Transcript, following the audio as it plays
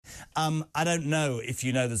I don't know if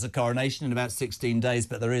you know there's a coronation in about 16 days,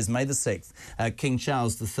 but there is. May the 6th, King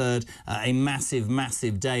Charles III, a massive,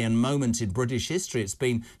 massive day and moment in British history. It's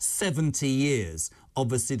been 70 years.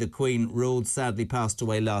 Obviously, the Queen ruled, sadly passed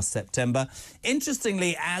away last September.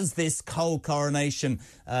 Interestingly, as this whole coronation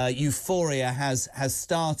euphoria has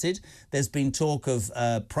started, there's been talk of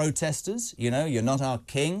protesters, you know, you're not our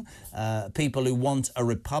king, people who want a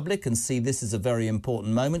republic and see this as a very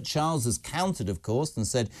important moment. Charles has countered, of course, and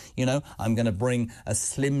said, you know, I'm going to bring a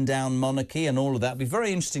slimmed-down monarchy and all of that. It'll be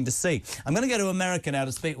very interesting to see. I'm going to go to America now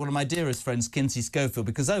to speak to one of my dearest friends, Kinsey Schofield,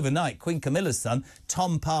 because overnight, Queen Camilla's son,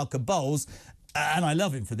 Tom Parker Bowles, and I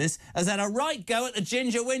love him for this, has had a right go at the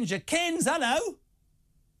Ginger Whinger. Kins, hello.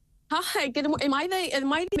 Hi, good morning. Am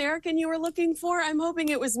I the American you were looking for? I'm hoping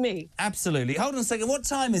it was me. Absolutely. Hold on a second. What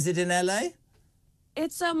time is it in LA?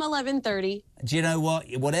 It's 11:30. Do you know what?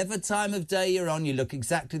 Whatever time of day you're on, you look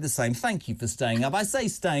exactly the same. Thank you for staying up. I say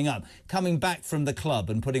staying up. Coming back from the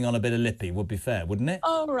club and putting on a bit of lippy would be fair, wouldn't it?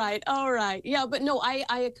 All right. Yeah, but no,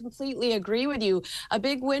 I completely agree with you. A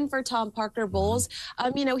big win for Tom Parker Bowles.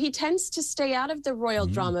 You know, he tends to stay out of the royal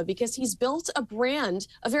drama because he's built a brand,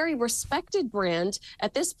 a very respected brand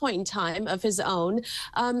at this point in time of his own.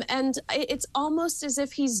 And it's almost as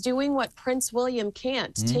if he's doing what Prince William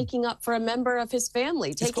can't, taking up for a member of his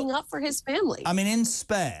family, taking up for his family. I mean, in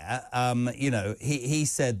Spare, you know, he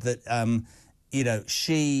said that, you know,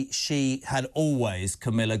 she had always,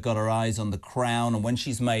 Camilla, got her eyes on the crown, and when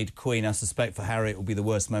she's made queen, I suspect for Harry it will be the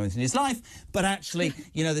worst moment in his life. But actually,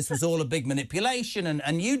 you know, this was all a big manipulation,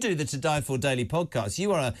 and you do the To Die For Daily podcast.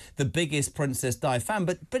 You are the biggest Princess Di fan,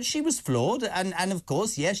 but she was flawed, and of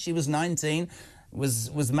course, yes, she was 19,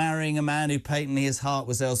 was marrying a man who patently his heart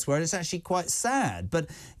was elsewhere. It's actually quite sad. But,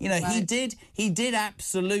 you know, right. he did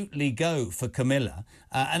absolutely go for Camilla.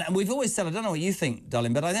 And we've always said, I don't know what you think,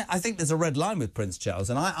 darling, but I think there's a red line with Prince Charles.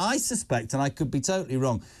 And I suspect, and I could be totally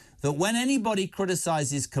wrong, that when anybody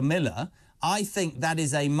criticises Camilla, I think that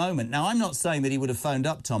is a moment. Now, I'm not saying that he would have phoned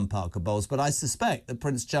up Tom Parker Bowles, but I suspect that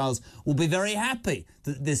Prince Charles will be very happy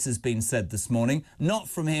that this has been said this morning, not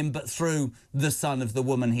from him, but through the son of the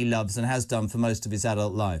woman he loves and has done for most of his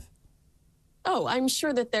adult life. Oh, I'm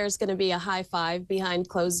sure that there's going to be a high five behind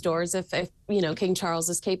closed doors if you know, King Charles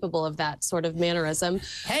is capable of that sort of mannerism.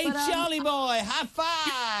 Hey, but, Charlie boy, high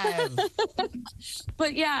five!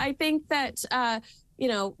 But yeah, I think that... you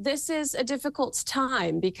know, this is a difficult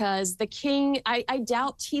time because the king, I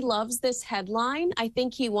doubt he loves this headline. I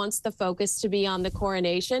think he wants the focus to be on the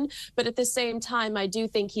coronation. But at the same time, I do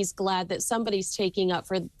think he's glad that somebody's taking up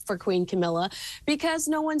for Queen Camilla because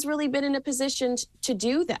no one's really been in a position to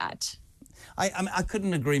do that. I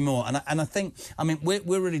couldn't agree more, and I think, I mean, we're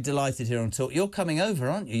really delighted here on Talk. You're coming over,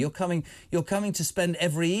 aren't you? You're coming to spend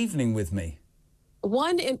every evening with me.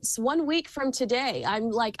 It's 1 week from today.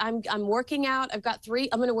 I'm working out. I'm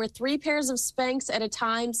going to wear 3 pairs of Spanx at a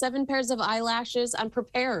time, 7 pairs of eyelashes. I'm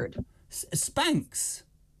prepared. Spanx?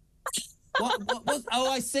 What? Oh,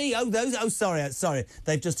 I see. Oh, those. Oh, sorry.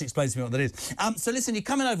 They've just explained to me what that is. So listen, you're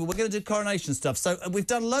coming over. We're going to do coronation stuff. So we've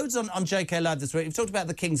done loads on JK Live this week. We've talked about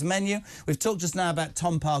the King's menu. We've talked just now about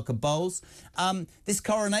Tom Parker Bowles. This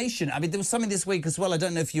coronation. I mean, there was something this week as well. I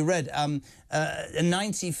don't know if you read. A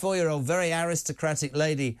 94-year-old, very aristocratic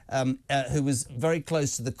lady who was very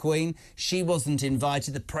close to the Queen. She wasn't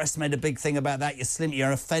invited. The press made a big thing about that. You're slim.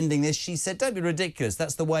 You're offending this. She said, "Don't be ridiculous.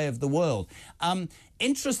 That's the way of the world."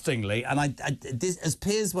 Interestingly, and as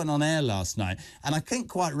Piers went on air last night, and I think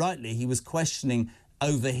quite rightly, he was questioning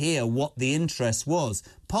over here what the interest was.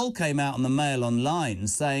 Poll came out on the Mail Online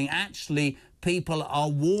saying actually people are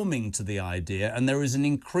warming to the idea and there is an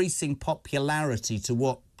increasing popularity to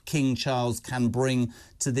what King Charles can bring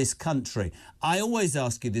to this country. I always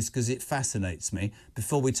ask you this because it fascinates me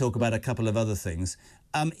before we talk about a couple of other things.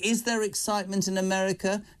 Is there excitement in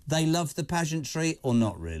America? They love the pageantry or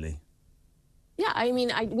not really? Yeah, I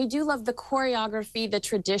mean, we do love the choreography, the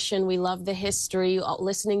tradition. We love the history,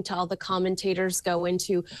 listening to all the commentators go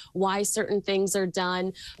into why certain things are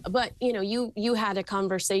done. But, you know, you had a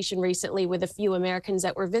conversation recently with a few Americans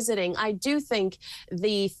that were visiting. I do think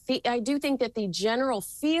that the general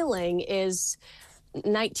feeling is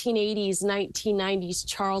 1980s, 1990s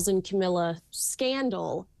Charles and Camilla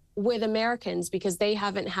scandal with Americans because they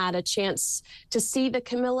haven't had a chance to see the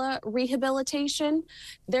Camilla rehabilitation.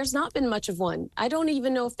 There's not been much of one. I don't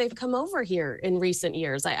even know if they've come over here in recent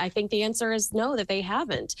years. I think the answer is no, that they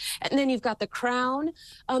haven't. And then you've got the crown.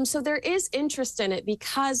 So there is interest in it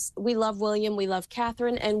because we love William, we love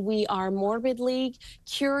Catherine, and we are morbidly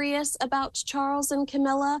curious about Charles and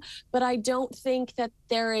Camilla, but I don't think that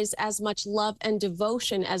there is as much love and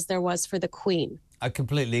devotion as there was for the Queen. I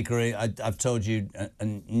completely agree. I've told you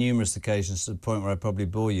on numerous occasions, to the point where I probably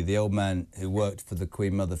bore you, the old man who worked for the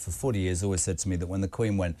Queen Mother for 40 years always said to me that when the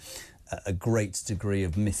Queen went, a great degree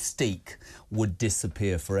of mystique would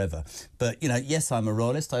disappear forever. But, you know, yes, I'm a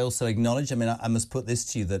royalist. I also acknowledge, I mean, I must put this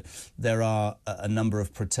to you, that there are a number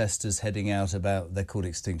of protesters heading out about, they're called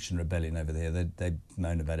Extinction Rebellion over there. They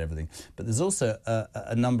moan about everything. But there's also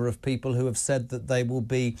a number of people who have said that they will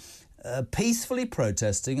be peacefully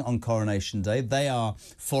protesting on Coronation Day. They are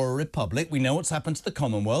for a republic. We know what's happened to the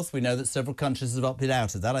Commonwealth. We know that several countries have opted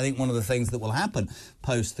out of that. I think one of the things that will happen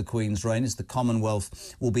post the Queen's reign is the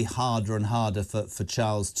Commonwealth will be harder and harder for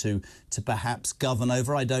Charles to perhaps govern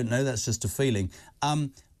over. I don't know. That's just a feeling.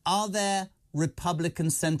 Are there Republican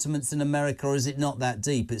sentiments in America, or is it not that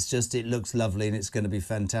deep? It's just it looks lovely and it's going to be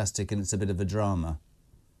fantastic and it's a bit of a drama.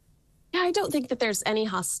 Yeah, I don't think that there's any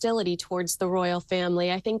hostility towards the royal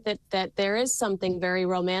family. I think that there is something very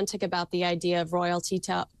romantic about the idea of royalty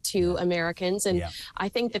to Americans. And I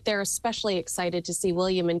think that they're especially excited to see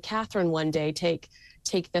William and Catherine one day take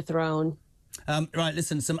the throne. Right,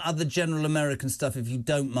 listen, some other general American stuff, if you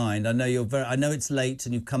don't mind. I know I know it's late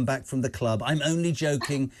and you've come back from the club. I'm only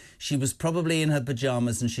joking. She was probably in her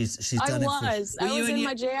pajamas and she's done it. I was in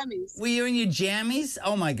my jammies. Were you in your jammies?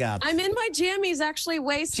 Oh my God. I'm in my jammies, actually,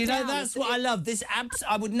 waist Do you know, down. that's what I love. This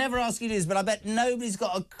I would never ask you to do this, but I bet nobody's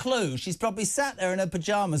got a clue. She's probably sat there in her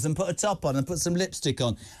pajamas and put a top on and put some lipstick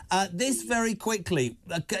on. This very quickly,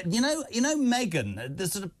 you know Meghan, the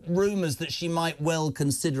sort of rumours that she might well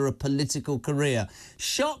consider a political career.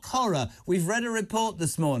 Shock horror. We've read a report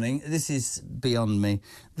this morning, this is beyond me,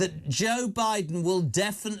 that Joe Biden will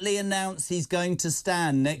definitely announce he's going to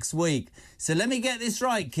stand next week. So let me get this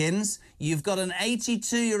right, Kins. You've got an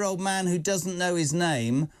 82-year-old man who doesn't know his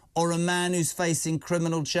name, or a man who's facing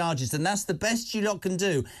criminal charges, and that's the best you lot can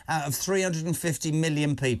do out of 350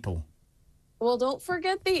 million people. Well, don't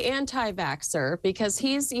forget the anti-vaxxer, because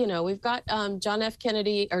he's, you know, we've got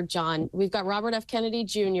we've got Robert F. Kennedy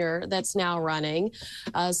Jr. that's now running.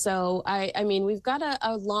 So, I mean, we've got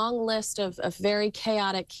a long list of very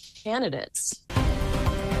chaotic candidates.